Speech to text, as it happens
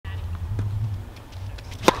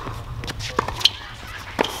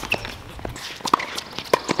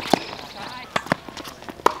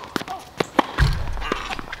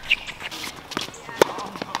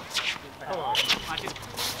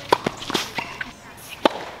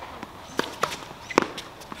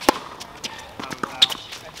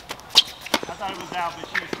was out, but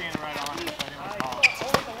she was standing right on it, so I didn't want to call it.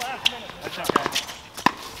 Only the last minute. That's okay.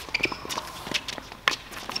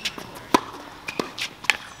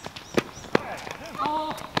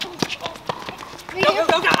 Oh. Go, go,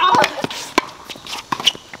 go, go! Oh.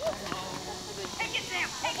 Take it, Sam,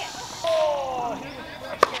 take it! Oh, he was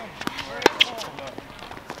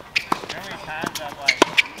how many times I've like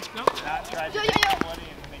not tried to get somebody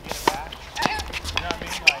and then they get it back? You know what I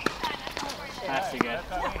mean? Like, That's too good. That's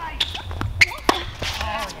what I mean.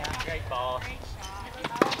 Oh, yeah. Great ball. Great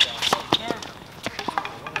shot.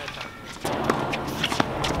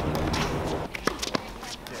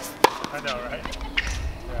 I know, right?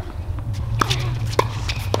 Yeah.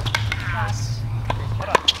 Yes. Hold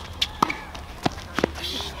on.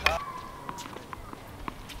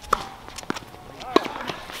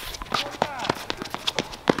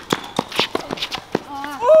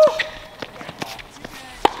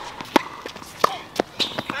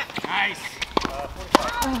 Nice.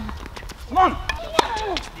 45. Come on.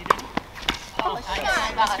 Oh,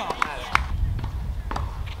 Let's go.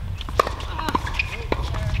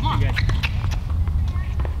 Come on. Good.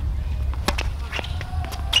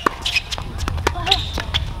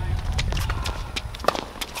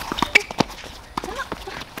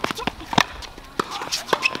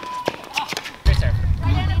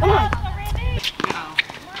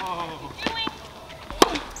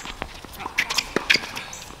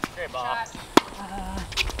 Great ball.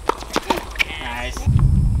 Nice.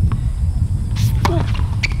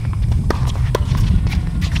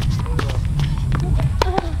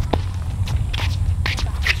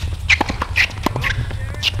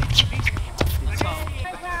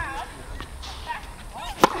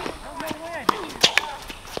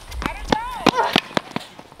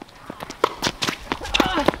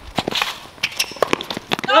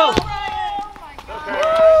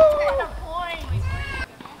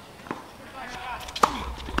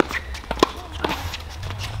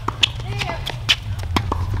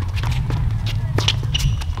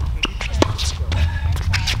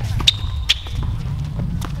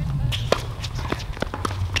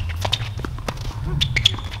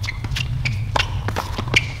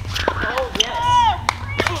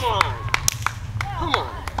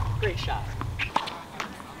 Great shot.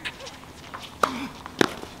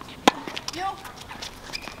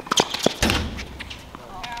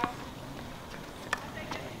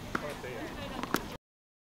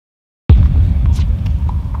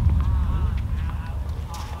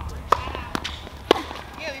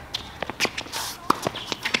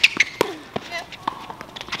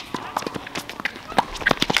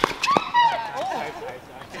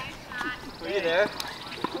 Were you there?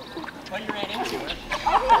 When you ran into it.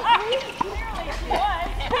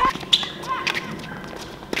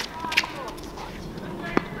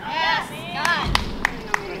 Yes, God.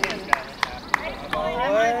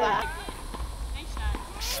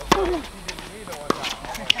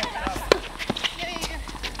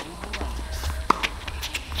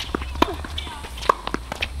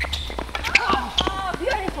 Oh,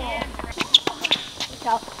 beautiful.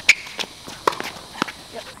 Go.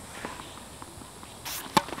 Yep.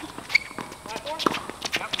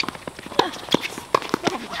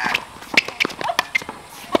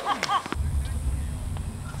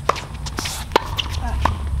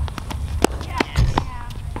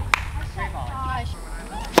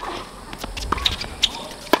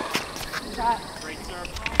 Great serve.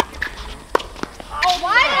 Oh,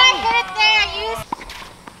 why did I hit it there?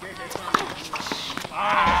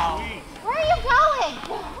 Wow. Sweet. Where are you going?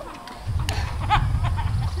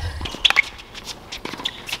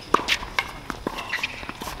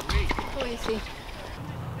 Let me see.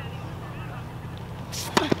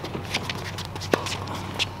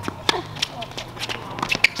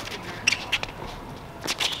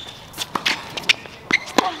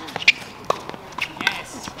 Yes.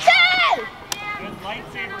 Good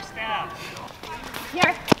lightsaber stab.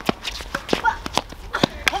 Here.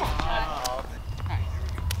 Oh.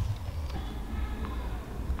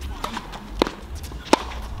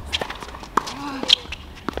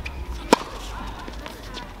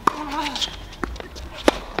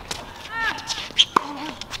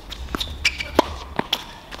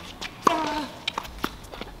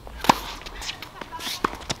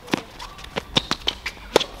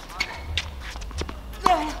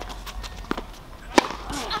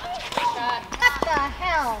 What the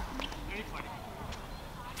hell?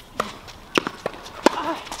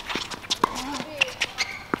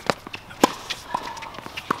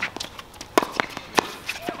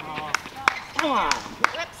 Come on.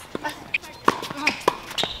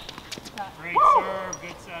 Great serve.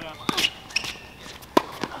 Good setup.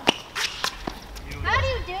 Beautiful. How do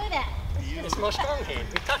you do that? It's more strong hand.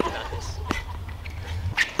 We talked about this.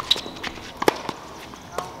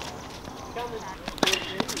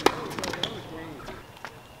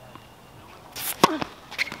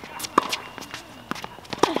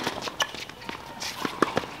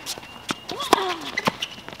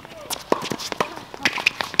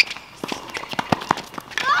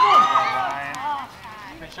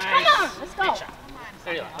 Come on, let's go.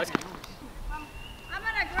 There you are. Let's go. I'm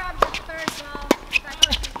gonna grab the third ball.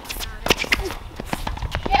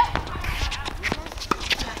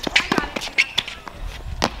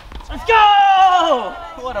 Let's go!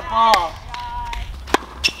 What a ball.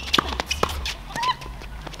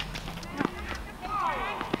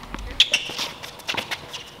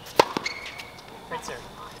 Great serve.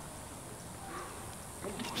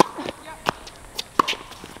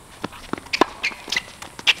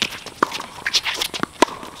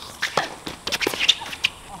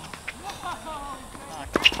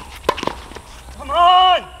 Come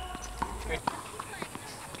on!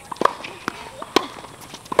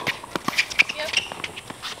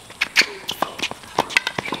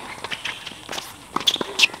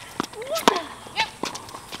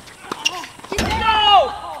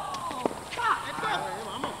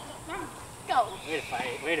 Way to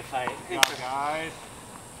fight, way to fight. Good job, guys.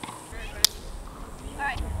 All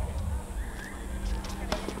right.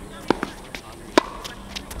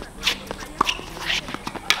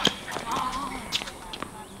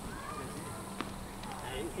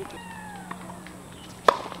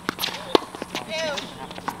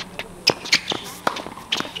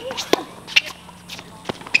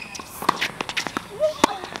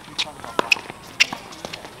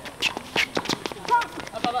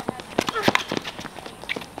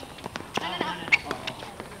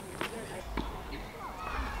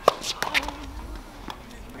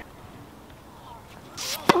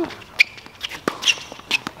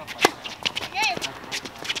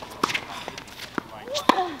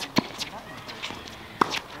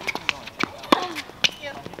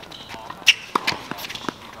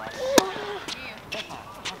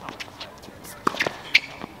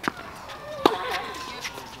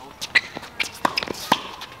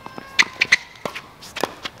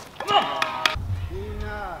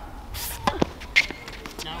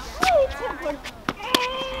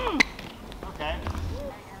 Okay.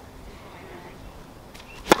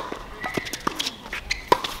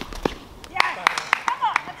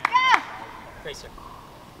 Great serve.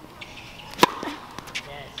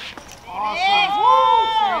 Yes. Awesome. Woo!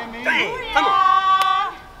 Sammy. Bang! Come on.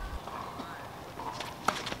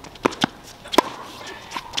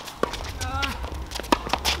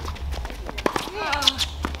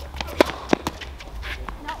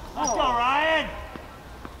 Let's go, Ryan.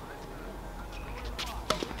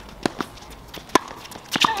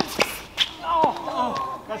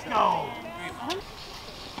 Oh, let's go.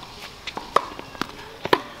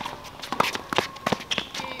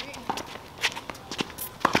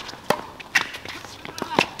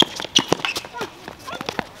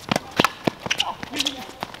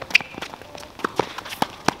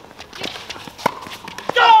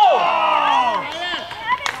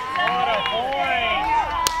 What a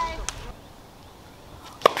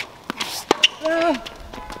point.